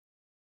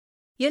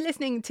You're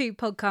listening to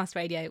Podcast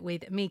Radio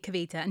with me,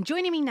 Kavita, and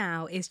joining me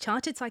now is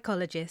chartered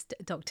psychologist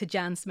Dr.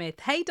 Jan Smith.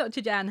 Hey,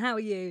 Dr. Jan, how are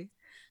you?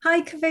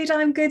 Hi, Kavita.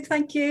 I'm good,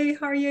 thank you.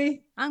 How are you?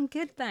 I'm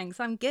good, thanks.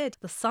 I'm good.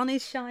 The sun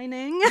is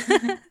shining.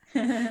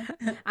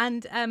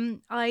 And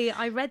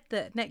I read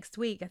that next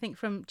week, I think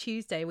from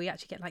Tuesday, we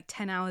actually get like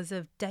 10 hours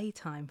of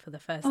daytime for the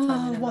first time in Oh, a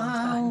long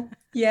time. wow.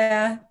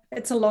 Yeah,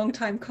 it's a long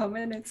time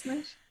coming,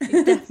 isn't It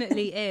it?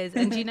 definitely is.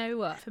 And you know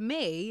what? For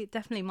me,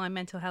 definitely my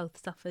mental health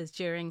suffers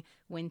during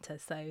winter.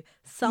 So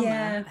summer,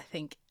 Yeah. I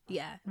think,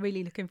 yeah,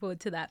 really looking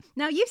forward to that.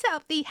 Now, you've set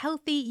up the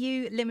Healthy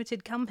You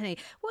Limited Company.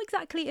 What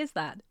exactly is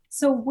that?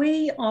 So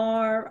we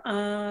are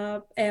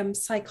a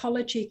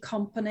psychology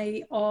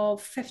company of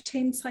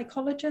 15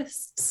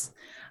 psychologists,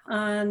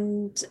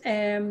 and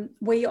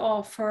we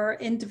offer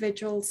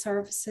individual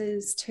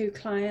services to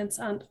clients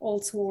and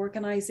also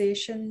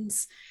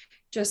organizations,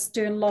 just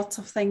doing lots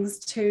of things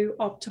to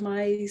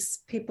optimize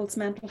people's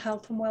mental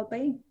health and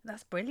well-being.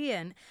 That's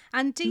brilliant.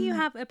 And do you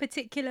have a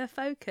particular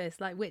focus?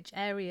 Like which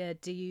area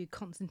do you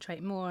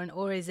concentrate more on,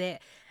 or is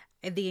it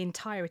the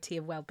entirety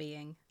of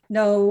well-being?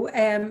 No,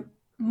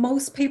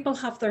 most people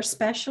have their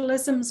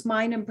specialisms.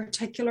 Mine in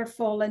particular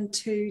fall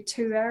into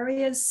two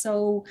areas.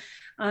 So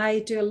I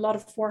do a lot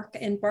of work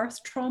in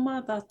birth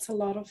trauma. That's a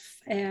lot of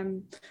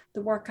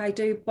the work I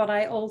do, but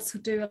I also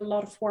do a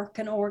lot of work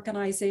in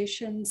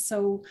organizations.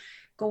 So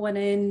going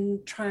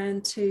in,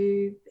 trying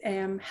to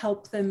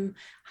help them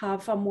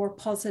have a more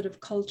positive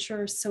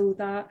culture so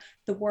that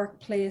the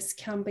workplace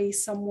can be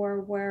somewhere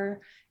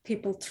where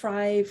people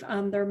thrive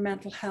and their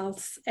mental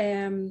health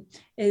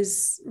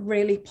is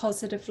really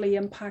positively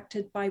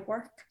impacted by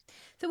work.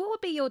 So, what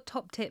would be your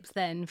top tips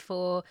then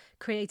for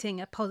creating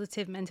a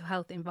positive mental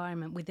health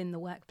environment within the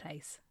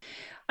workplace?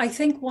 I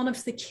think one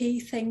of the key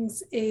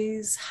things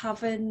is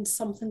having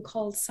something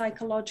called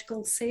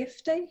psychological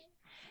safety.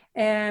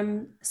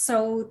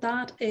 So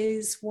that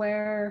is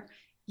where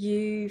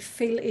you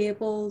feel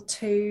able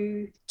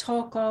to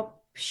talk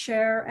up,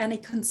 share any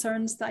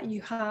concerns that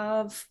you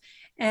have,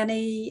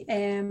 any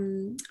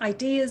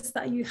ideas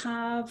that you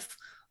have,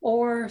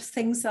 or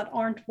things that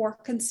aren't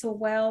working so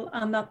well,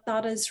 and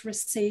that is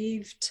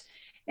received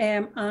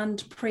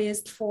and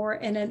praised for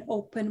in an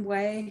open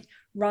way,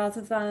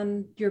 rather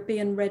than you're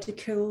being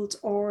ridiculed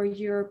or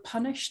you're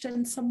punished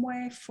in some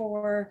way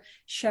for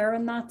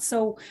sharing that.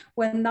 So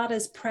when that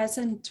is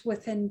present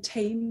within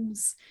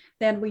teams,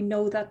 then we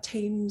know that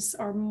teams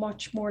are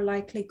much more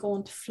likely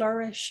going to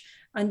flourish,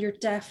 and you're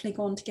definitely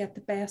going to get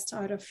the best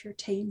out of your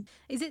team.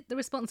 Is it the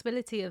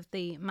responsibility of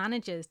the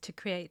managers to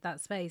create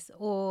that space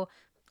or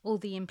all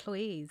the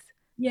employees?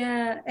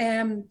 Yeah,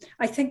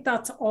 I think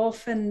that's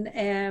often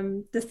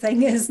the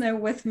thing is now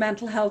with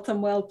mental health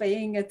and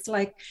well-being. It's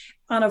like,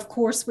 and of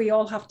course, we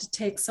all have to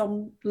take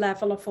some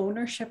level of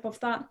ownership of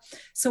that.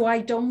 So I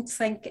don't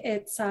think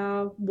it's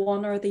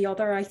one or the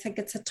other. I think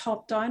it's a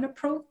top-down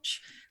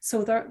approach.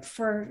 So that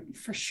for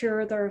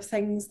sure there are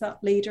things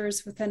that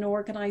leaders within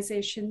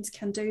organizations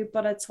can do,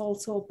 but it's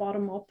also a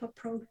bottom-up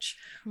approach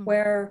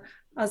where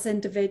as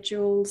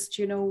individuals,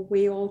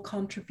 we all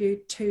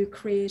contribute to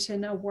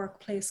creating a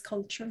workplace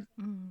culture.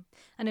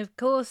 And of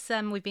course,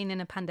 we've been in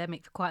a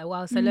pandemic for quite a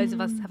while, so loads of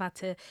us have had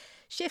to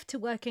shift to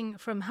working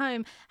from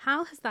home.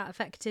 How has that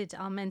affected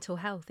our mental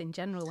health in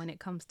general when it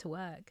comes to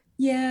work?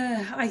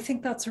 Yeah, I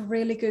think that's a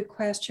really good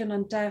question,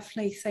 and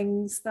definitely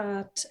things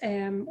that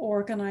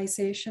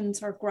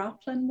organizations are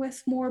grappling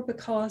with more,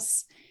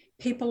 because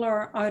people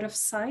are out of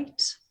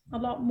sight a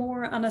lot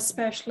more, and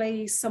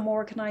especially some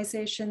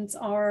organizations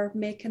are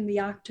making the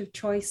active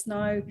choice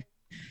now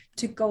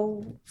to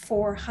go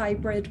for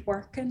hybrid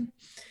working.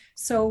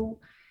 So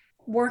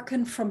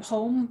working from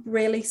home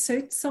really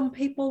suits some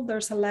people.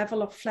 There's a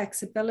level of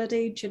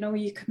flexibility.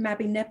 You could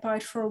maybe nip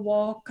out for a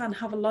walk and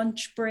have a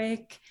lunch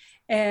break.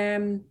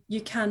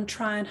 You can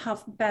try and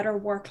have better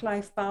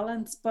work-life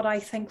balance. But I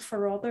think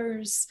for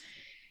others,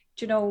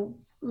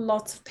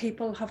 lots of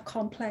people have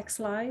complex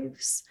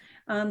lives.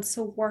 And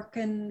so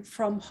working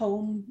from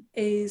home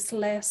is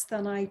less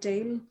than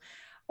ideal.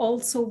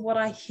 Also, what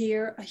I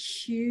hear a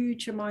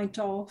huge amount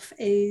of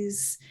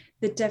is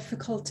the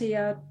difficulty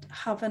at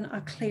having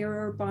a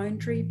clearer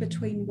boundary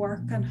between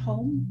work and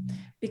home,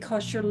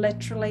 because you're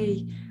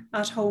literally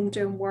at home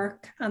doing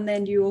work and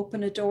then you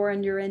open a door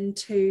and you're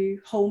into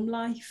home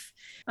life.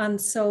 And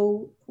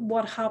so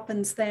what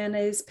happens then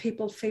is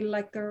people feel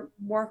like they're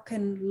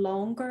working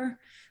longer.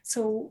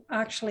 So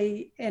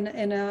actually in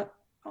a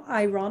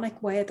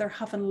ironic way, they're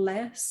having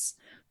less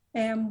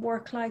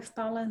work-life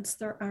balance.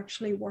 They're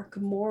actually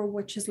working more,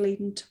 which is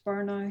leading to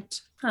burnout,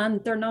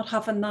 and they're not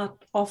having that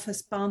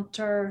office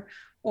banter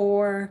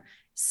or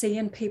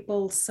seeing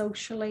people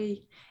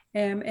socially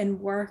in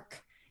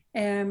work,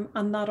 and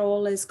that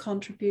all is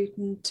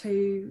contributing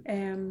to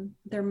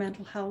their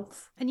mental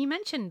health. And you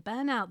mentioned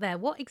burnout there.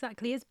 What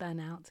exactly is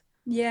burnout?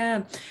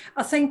 Yeah,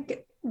 I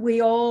think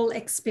we all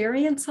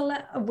experience a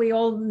lot. We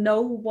all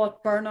know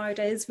what burnout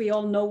is. We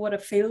all know what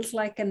it feels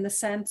like, in the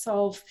sense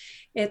of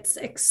it's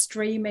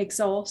extreme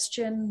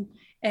exhaustion,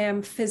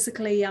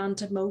 physically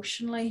and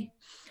emotionally.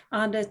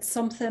 And it's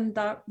something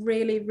that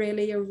really,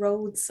 really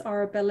erodes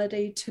our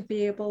ability to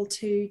be able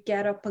to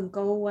get up and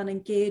go and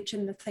engage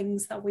in the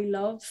things that we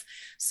love.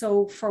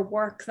 So for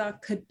work,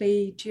 that could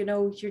be,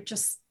 you're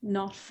just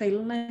not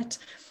feeling it.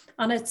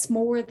 And it's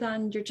more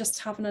than you're just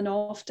having an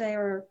off day,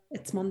 or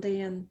it's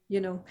Monday and,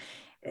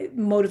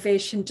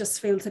 motivation just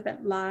feels a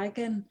bit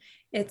lagging.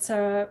 It's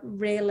a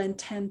real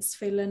intense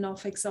feeling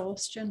of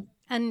exhaustion.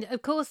 And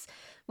of course,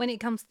 when it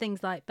comes to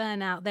things like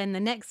burnout, then the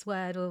next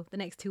word, or the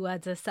next two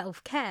words, are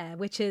self-care,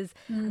 which is,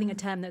 I think, a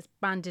term that's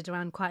bandied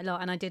around quite a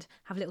lot. And I did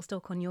have a little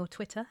stalk on your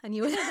Twitter, and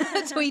you were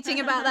tweeting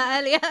about that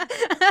earlier.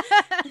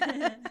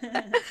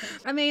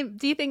 I mean,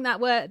 do you think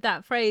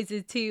that phrase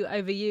is too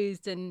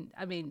overused? And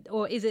I mean,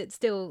 or is it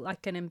still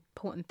like an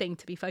important thing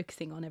to be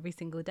focusing on every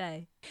single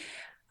day?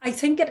 I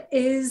think it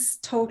is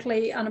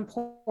totally an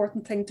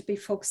important thing to be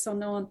focused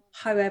on.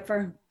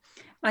 However,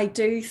 I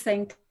do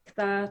think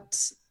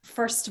that,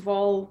 first of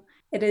all,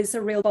 it is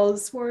a real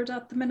buzzword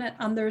at the minute,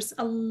 and there's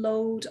a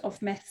load of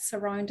myths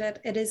around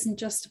it. It isn't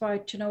just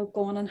about,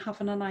 going and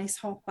having a nice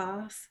hot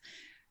bath.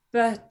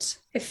 But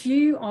if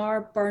you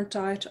are burnt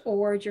out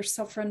or you're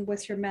suffering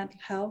with your mental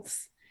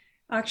health,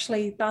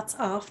 actually that's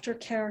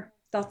aftercare.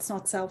 That's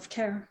not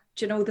self-care.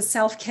 The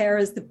self-care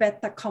is the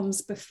bit that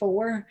comes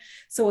before.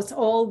 So it's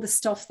all the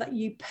stuff that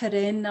you put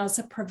in as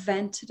a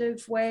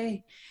preventative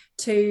way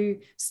to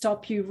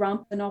stop you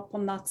ramping up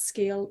on that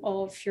scale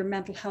of your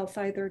mental health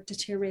either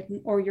deteriorating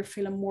or you're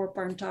feeling more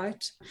burnt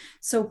out.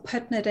 So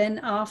putting it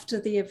in after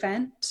the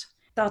event,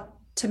 that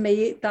to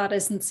me, that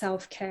isn't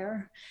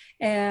self-care.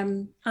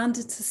 And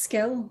it's a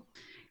skill.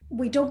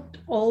 We don't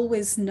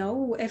always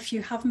know if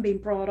you haven't been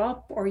brought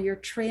up, or your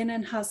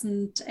training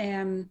hasn't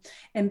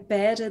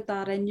embedded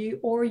that in you,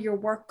 or your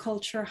work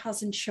culture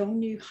hasn't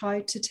shown you how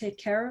to take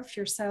care of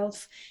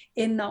yourself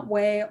in that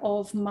way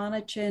of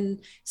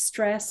managing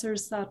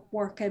stressors that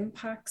work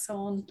impacts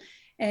on.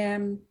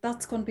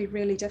 That's going to be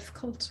really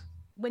difficult.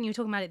 When you were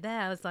talking about it there,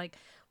 I was like,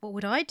 what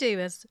would I do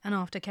as an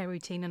aftercare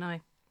routine? And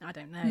I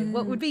don't know.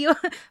 What would be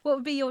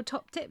your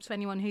top tips for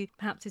anyone who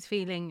perhaps is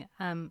feeling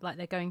like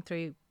they're going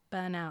through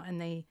burnout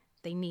and they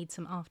need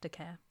some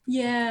aftercare?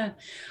 Yeah,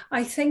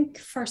 I think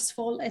first of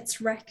all,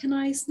 it's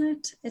recognizing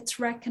it. It's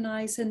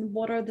recognizing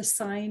what are the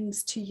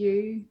signs to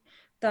you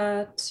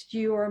that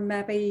you are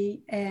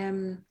maybe,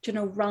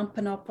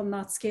 ramping up on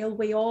that scale.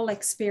 We all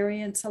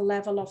experience a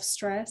level of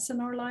stress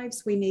in our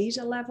lives. We need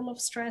a level of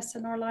stress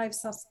in our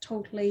lives. That's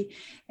totally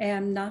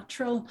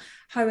natural.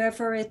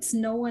 However, it's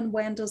knowing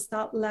when does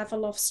that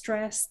level of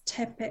stress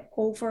tip it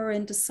over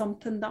into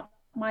something that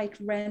might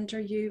render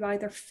you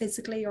either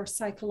physically or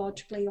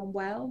psychologically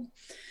unwell.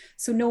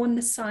 So knowing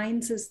the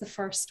signs is the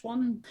first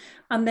one.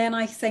 And then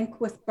I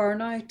think with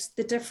burnout,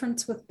 the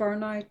difference with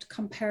burnout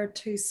compared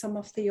to some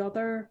of the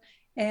other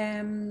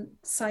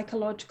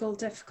psychological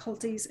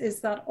difficulties is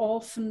that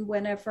often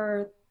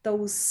whenever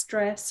those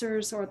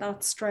stressors or that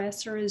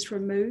stressor is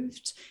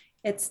removed,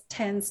 it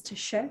tends to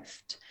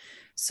shift.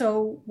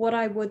 So what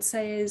I would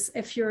say is,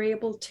 if you're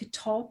able to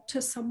talk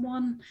to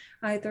someone,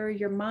 either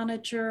your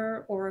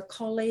manager or a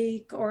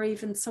colleague or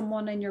even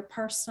someone in your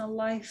personal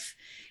life,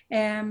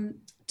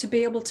 to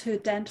be able to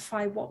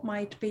identify what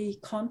might be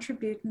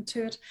contributing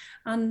to it,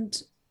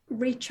 and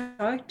reach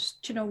out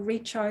to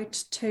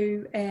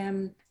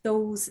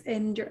those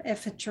in your,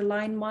 if it's your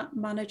line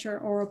manager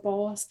or a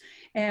boss.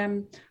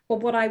 But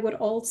what I would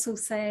also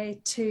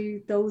say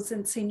to those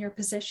in senior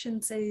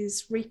positions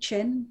is reach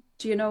in.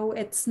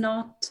 It's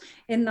not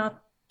in that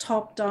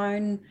top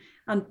down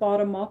and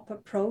bottom up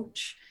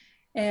approach.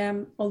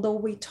 Although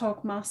we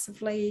talk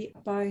massively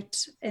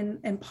about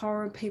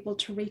empowering people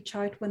to reach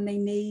out when they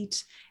need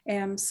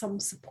some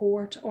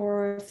support,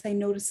 or if they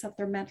notice that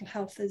their mental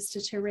health is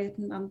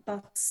deteriorating, and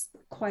that's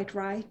quite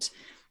right.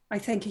 I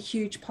think a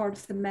huge part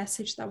of the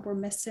message that we're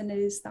missing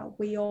is that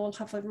we all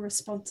have a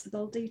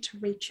responsibility to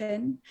reach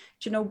in.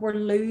 We're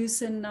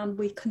losing, and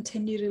we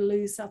continue to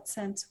lose that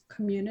sense of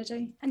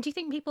community. And do you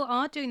think people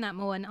are doing that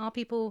more, and are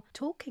people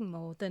talking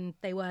more than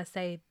they were,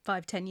 say,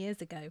 5-10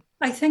 years ago?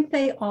 I think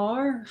they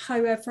are.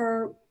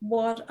 However,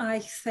 what I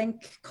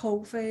think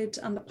COVID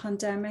and the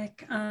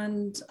pandemic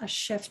and a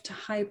shift to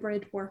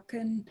hybrid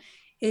working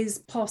is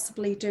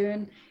possibly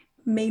doing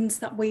means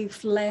that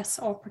we've less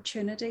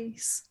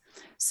opportunities.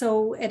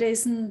 So it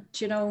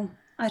isn't, I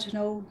don't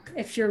know,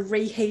 if you're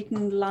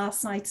reheating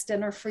last night's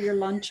dinner for your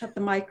lunch at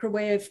the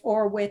microwave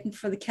or waiting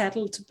for the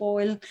kettle to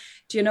boil,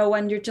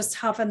 and you're just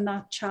having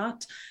that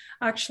chat.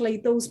 Actually,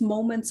 those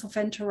moments of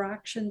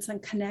interactions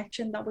and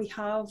connection that we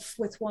have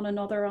with one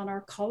another and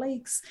our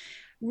colleagues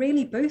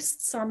really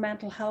boosts our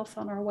mental health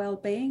and our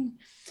well-being.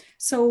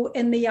 So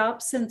in the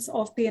absence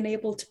of being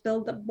able to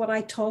build, what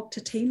I talk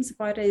to teams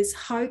about is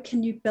how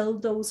can you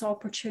build those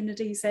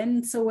opportunities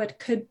in? So it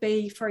could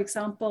be, for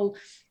example,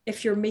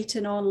 if you're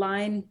meeting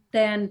online,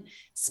 then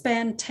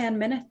spend 10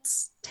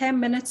 minutes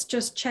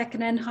just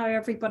checking in how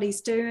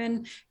everybody's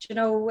doing. You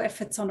know,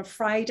 if it's on a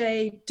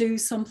Friday, do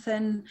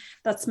something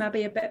that's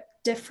maybe a bit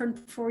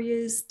different for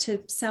you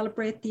to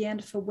celebrate the end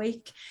of a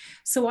week.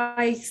 So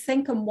I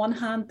think on one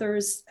hand,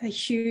 there's a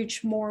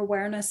huge more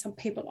awareness and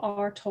people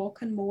are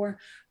talking more.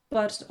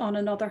 But on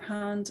another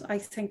hand, I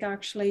think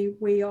actually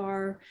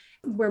we're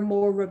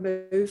more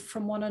removed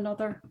from one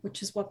another,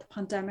 which is what the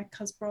pandemic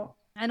has brought.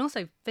 And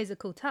also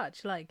physical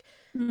touch, like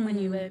when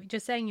you were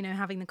just saying, you know,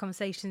 having the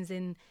conversations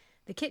in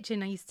the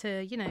kitchen, I used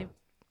to, you know,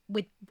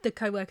 with the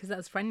co-workers that I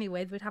was friendly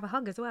with, we'd have a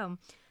hug as well.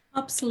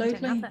 Absolutely. We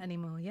don't have that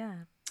anymore, yeah.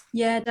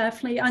 Yeah,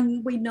 definitely.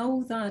 And we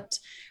know that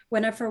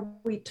whenever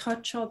we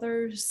touch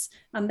others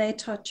and they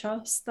touch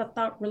us,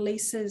 that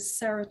releases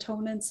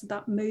serotonin, so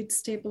that mood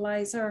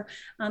stabilizer,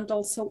 and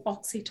also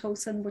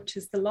oxytocin, which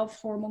is the love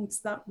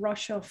hormones, that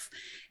rush of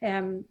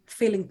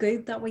feeling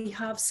good that we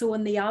have. So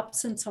in the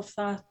absence of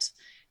that,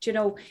 you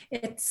know,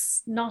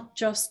 it's not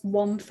just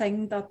one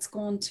thing that's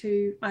going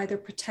to either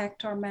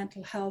protect our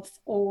mental health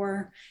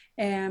or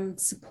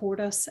support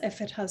us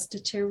if it has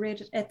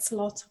deteriorated. It's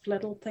lots of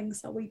little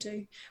things that we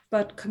do,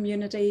 but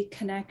community,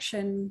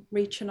 connection,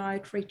 reaching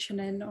out, reaching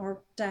in are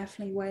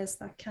definitely ways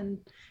that can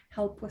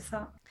help with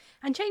that.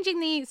 And changing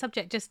the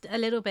subject just a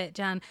little bit,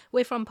 Jan,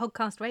 we're from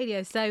Podcast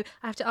Radio, so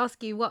I have to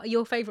ask you, what are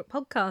your favourite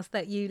podcasts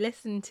that you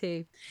listen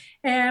to?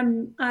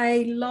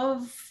 I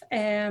love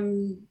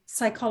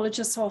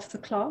Psychologists Off the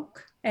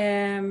Clock.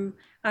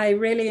 I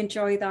really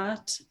enjoy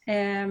that.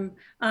 And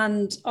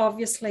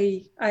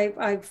obviously,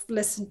 I've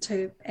listened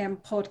to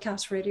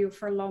podcast radio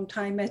for a long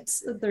time.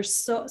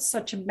 There's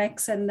such a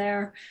mix in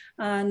there,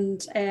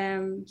 and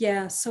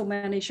so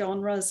many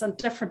genres and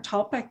different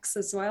topics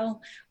as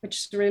well, which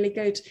is really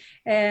good.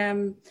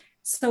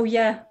 So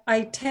yeah,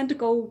 I tend to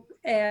go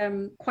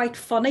quite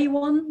funny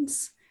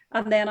ones.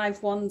 And then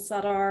I've ones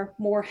that are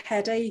more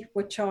heady,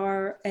 which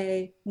are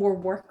more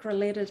work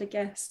related, I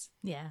guess.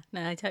 Yeah,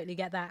 no, I totally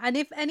get that. And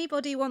if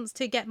anybody wants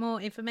to get more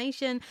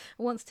information,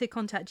 wants to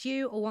contact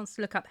you, or wants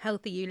to look up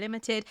Healthy You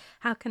Limited,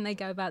 how can they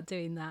go about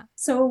doing that?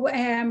 So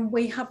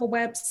we have a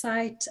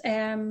website,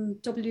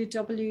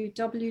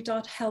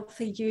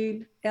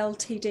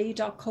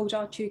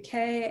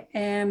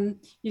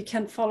 www.healthyyultd.co.uk. You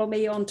can follow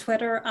me on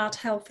Twitter at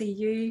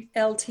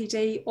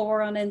HealthyYouLTD,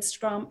 or on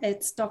Instagram,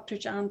 it's Dr.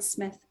 Jan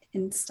Smith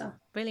Insta.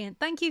 Brilliant.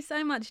 Thank you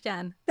so much,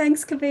 Jan.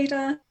 Thanks,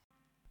 Kavita.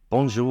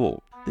 Bonjour.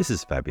 This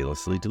is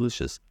Fabulously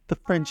Delicious, the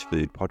French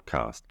food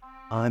podcast.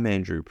 I'm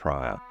Andrew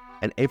Pryor,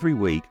 and every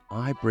week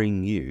I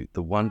bring you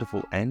the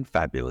wonderful and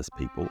fabulous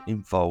people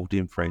involved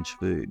in French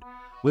food,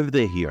 whether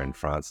they're here in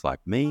France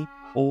like me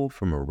or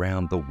from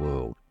around the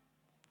world.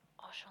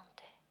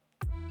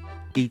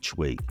 Each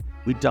week,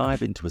 we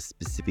dive into a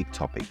specific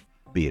topic,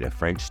 be it a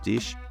French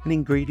dish, an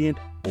ingredient,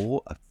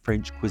 or a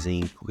French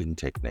cuisine cooking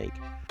technique.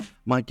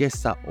 My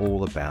guests are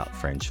all about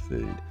French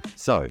food,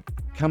 so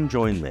come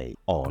join me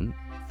on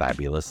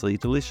Fabulously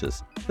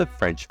Delicious, the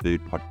French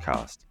food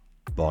podcast.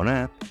 Bon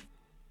app!